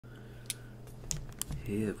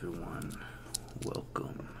Hey everyone,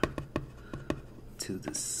 welcome to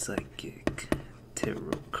the Psychic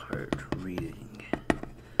Tarot Card Reading.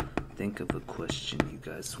 Think of a question you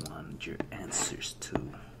guys want your answers to.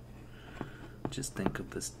 Just think of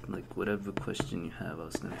this, like whatever question you have. I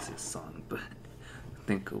was gonna say song, but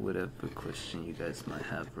think of whatever question you guys might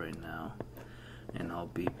have right now. And I'll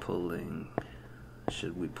be pulling,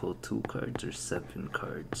 should we pull 2 cards or 7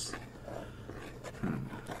 cards?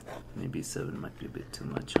 Maybe 7 might be a bit too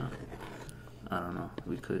much, huh? I don't know,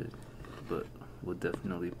 we could, but we'll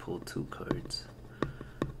definitely pull 2 cards.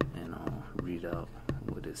 And I'll read out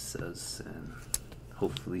what it says, and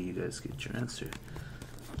hopefully you guys get your answer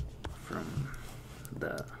from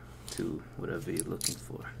that to whatever you're looking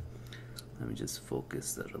for. Let me just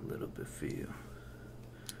focus that a little bit for you.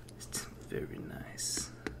 It's very nice.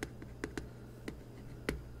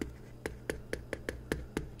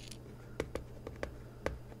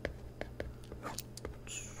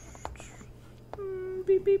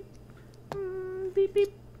 Beep beep, beep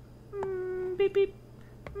beep, beep beep,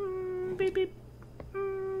 beep beep,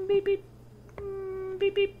 beep beep,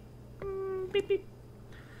 beep beep, beep beep,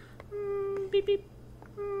 beep beep,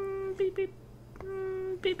 beep beep,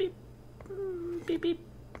 beep beep, beep beep,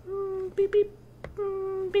 beep beep,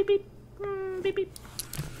 beep beep, beep beep.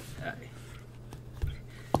 Alright,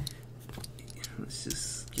 let's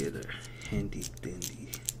just get a handy dandy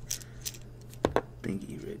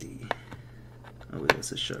thingy ready. Oh wait,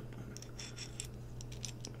 that's a sharp one.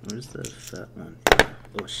 Where's that fat one?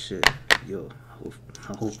 Oh shit, yo,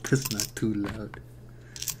 I hope that's not too loud.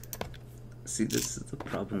 See, this is the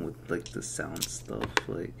problem with like the sound stuff,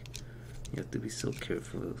 like you have to be so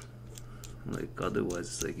careful, like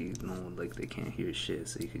otherwise like you know, like they can't hear shit,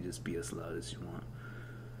 so you can just be as loud as you want,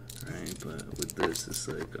 right? But with this it's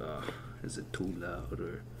like, is it too loud,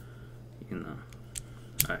 or you know.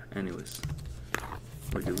 Alright, anyways,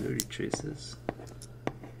 or do we already trace this?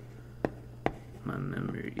 My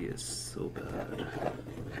memory is so bad.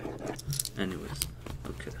 Anyways,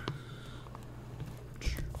 okay.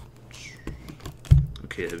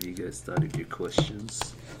 Okay, have you guys thought of your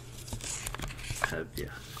questions? Have ya?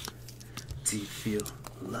 Do you feel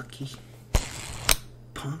lucky?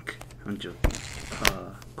 Punk? I'm joking.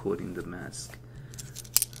 Quoting The Mask.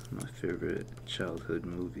 My favorite childhood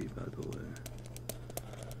movie, by the way.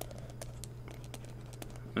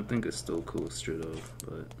 I think it's still cool straight up,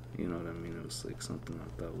 but you know what I mean, it was like something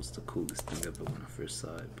I thought was the coolest thing ever when I first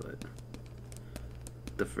saw it. But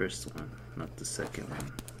the first one, not the second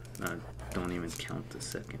one. I don't even count the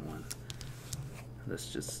second one.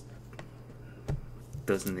 That's just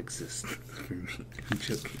doesn't exist for me. I'm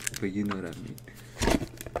joking, but you know what I mean.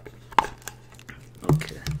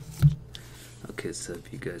 Okay, so have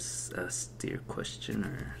you guys asked your question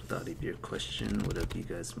or thought of your question, whatever you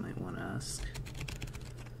guys might want to ask?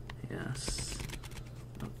 Yes.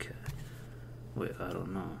 Okay. Wait, I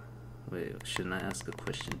don't know. Wait, shouldn't I ask a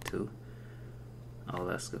question too? I'll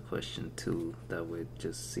ask a question too. That way it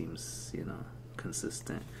just seems, you know,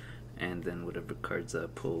 consistent. And then whatever cards I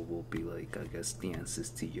pull will be like, I guess, the answers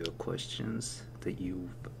to your questions that you,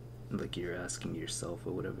 like, you're asking yourself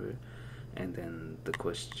or whatever. And then the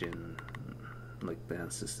question, like the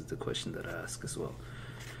answers to the question that I ask as well.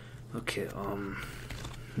 Okay,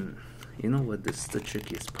 you know what, this is the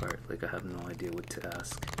trickiest part. Like, I have no idea what to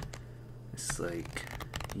ask. It's like,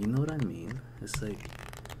 you know what I mean? It's like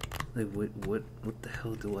what the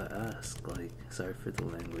hell do I ask? Like, sorry for the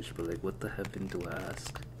language, but like, what the heaven do I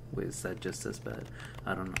ask? Wait, is that just as bad?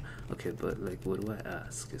 I don't know. Okay, but like, what do I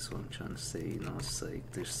ask is what I'm trying to say. You know, it's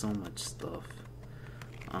like, there's so much stuff.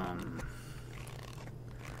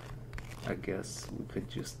 I guess we could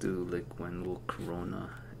just do like, when will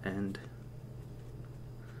Corona end?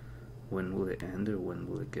 When will it end, or when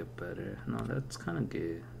will it get better? No, that's kind of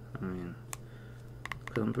gay. I mean,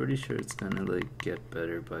 cause I'm pretty sure it's gonna like get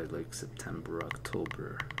better by like September,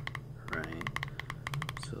 October, right?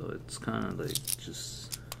 So it's kind of like,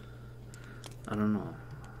 just, I don't know.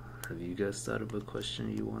 Have you guys thought of a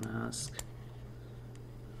question you want to ask?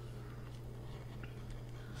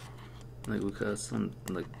 Like, we could have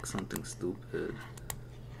something stupid.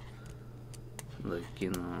 Like,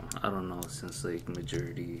 you know, I don't know, since like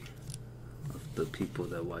majority of the people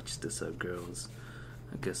that watch this are girls,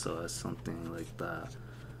 I guess I'll ask something like that,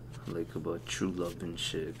 like about true love and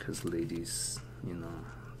shit, cause ladies, you know,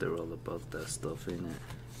 they're all about that stuff, ain't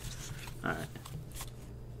it? Alright.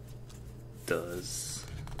 Does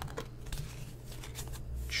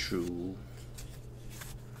true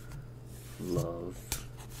love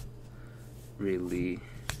really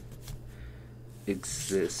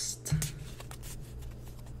exist?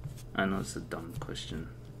 I know it's a dumb question,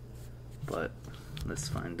 But let's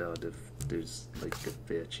find out if there's like if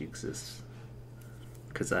they actually exists.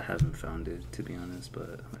 Because I haven't found it, to be honest,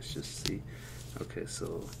 but let's just see. Okay,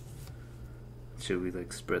 so should we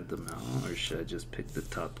like spread them out, or should I just pick the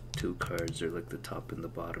top 2 cards, or like the top and the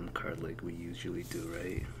bottom card like we usually do,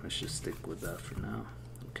 right? Let's just stick with that for now.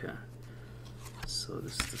 Okay, so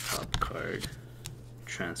this is the top card,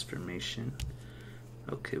 Transformation.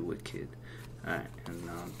 Okay, wicked. Alright, and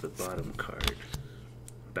now the bottom card,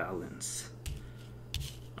 Balance.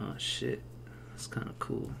 Oh shit, that's kind of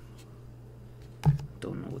cool.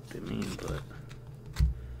 Don't know what they mean, but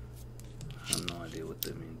I have no idea what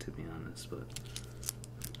they mean, to be honest. But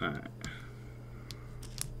alright,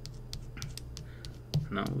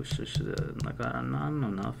 now I wish I should have, like, I don't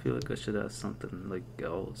know, I feel like I should have something like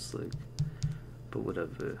else, like, but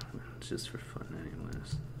whatever, it's just for fun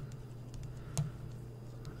anyways.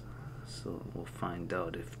 So we'll find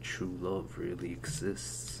out if true love really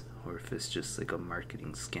exists, or if it's just like a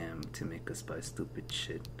marketing scam to make us buy stupid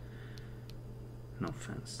shit. No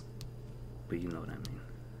offense, but you know what I mean.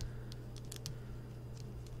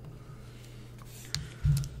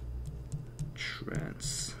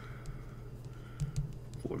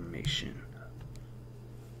 Transformation.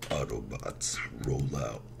 Autobots, roll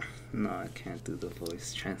out. No, I can't do the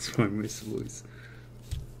voice. Transformers voice.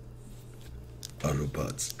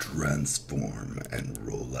 Autobots, transform and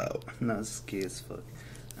roll out. No, it's gay as fuck.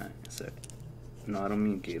 Alright, sorry. No, I don't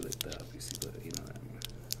mean gay like that, obviously, but you know what I mean.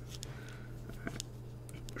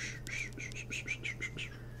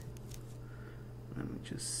 Let me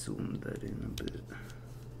just zoom that in a bit.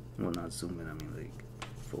 Well, not zoom in, I mean like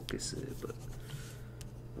focus it, but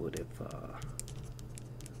whatever.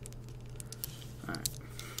 Alright.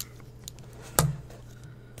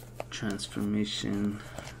 Transformation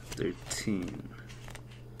 13.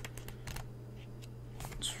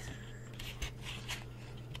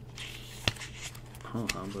 Oh,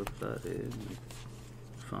 how about that? We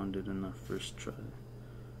found it in our first try.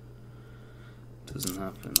 Doesn't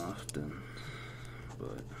happen often,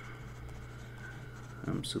 but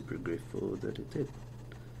I'm super grateful that it did.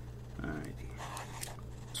 Alrighty.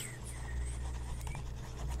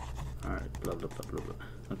 Alright, blah blah blah blah blah.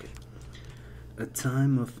 Okay. A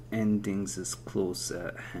time of endings is close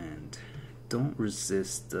at hand. Don't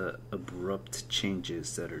resist the abrupt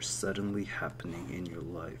changes that are suddenly happening in your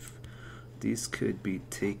life. These could be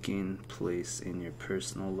taking place in your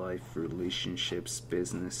personal life, relationships,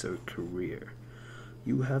 business, or career.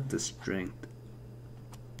 You have the strength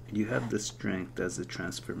as the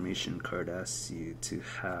transformation card asks you to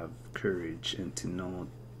have courage and to know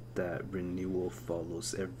that renewal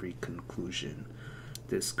follows every conclusion.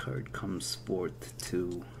 This card comes forth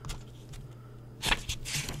to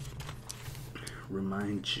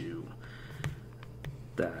remind you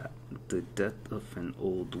that the death of an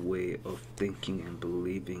old way of thinking and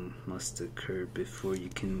believing must occur before you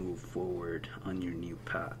can move forward on your new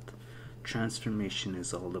path. Transformation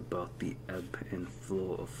is all about the ebb and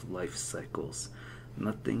flow of life cycles.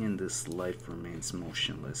 Nothing in this life remains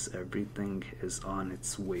motionless. Everything is on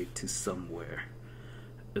its way to somewhere.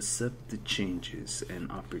 Accept the changes,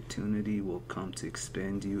 and opportunity will come to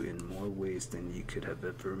expand you in more ways than you could have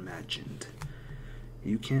ever imagined.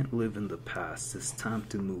 You can't live in the past. It's time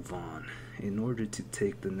to move on. In order to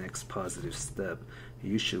take the next positive step,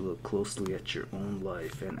 you should look closely at your own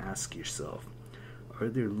life and ask yourself, are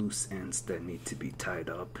there loose ends that need to be tied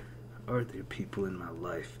up? Are there people in my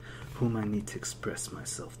life whom I need to express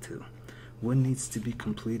myself to? What needs to be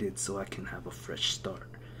completed so I can have a fresh start?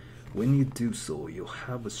 When you do so, you'll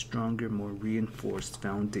have a stronger, more reinforced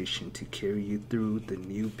foundation to carry you through the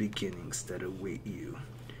new beginnings that await you.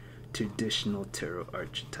 Traditional tarot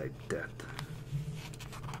archetype death.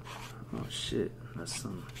 Oh shit, that's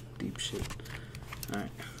some deep shit. Alright.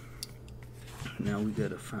 Now we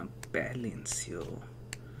gotta find balance, yo.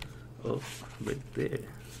 Oh, right there.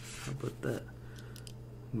 How about that?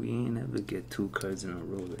 We ain't ever get 2 cards in a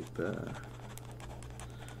row like that.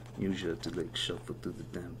 Usually I have to like shuffle through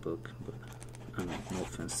the damn book, but I mean, no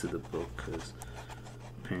offense to the book, because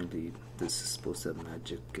apparently this is supposed to have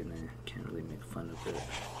magic and I can't really make fun of it.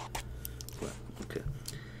 But okay.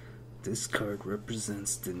 This card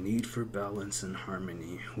represents the need for balance and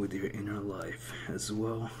harmony with your inner life, as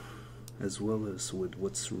well as with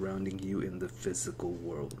what's surrounding you in the physical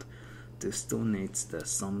world. This donates that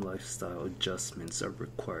some lifestyle adjustments are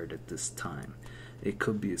required at this time. It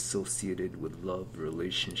could be associated with love,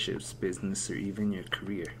 relationships, business, or even your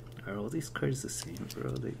career. Are all these cards the same,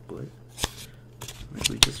 bro? Like, what? Like,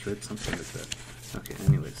 we just read something like that. Okay,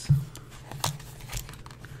 anyways.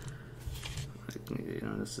 You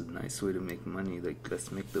know, this is a nice way to make money. Like,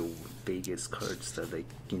 let's make the Vegas cards that, like,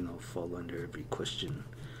 you know, fall under every question.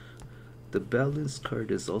 The balance card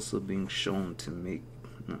is also being shown to make...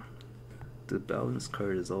 No. The balance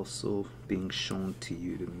card is also being shown to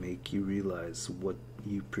you to make you realize what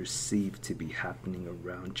you perceive to be happening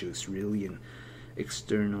around you is really an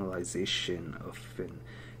externalization of an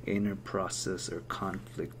inner process or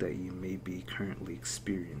conflict that you may be currently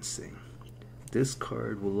experiencing. This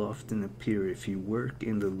card will often appear if you work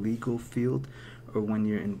in the legal field or when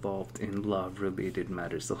you're involved in law-related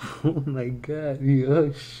matters. Oh my god,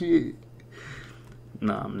 oh shit.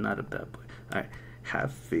 No, I'm not a bad boy. Alright,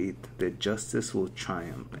 have faith that justice will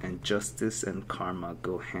triumph, and justice and karma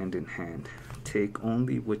go hand in hand. Take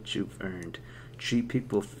only what you've earned. Treat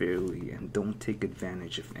people fairly and don't take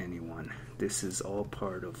advantage of anyone. This is all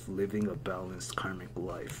part of living a balanced karmic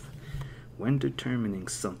life. When determining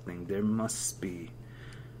something, there must be...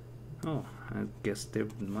 Oh, I guess there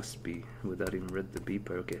must be, without even read the B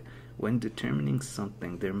part. Okay. When determining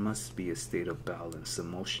something, there must be a state of balance,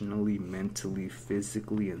 emotionally, mentally,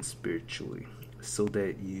 physically, and spiritually, so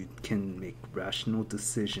that you can make rational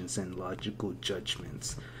decisions and logical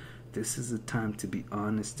judgments. This is a time to be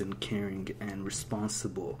honest and caring and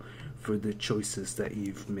responsible for the choices that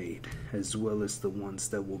you've made, as well as the ones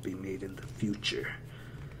that will be made in the future.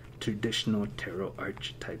 Traditional tarot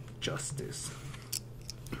archetype justice.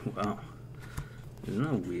 Wow. Isn't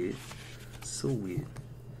that weird? So weird.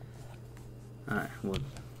 Alright, well,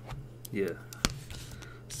 yeah.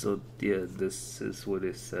 So, yeah, this is what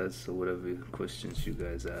it says. So, whatever questions you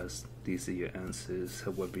guys ask, these are your answers,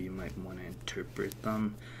 however you might want to interpret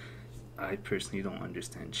them. I personally don't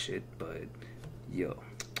understand shit, but yo.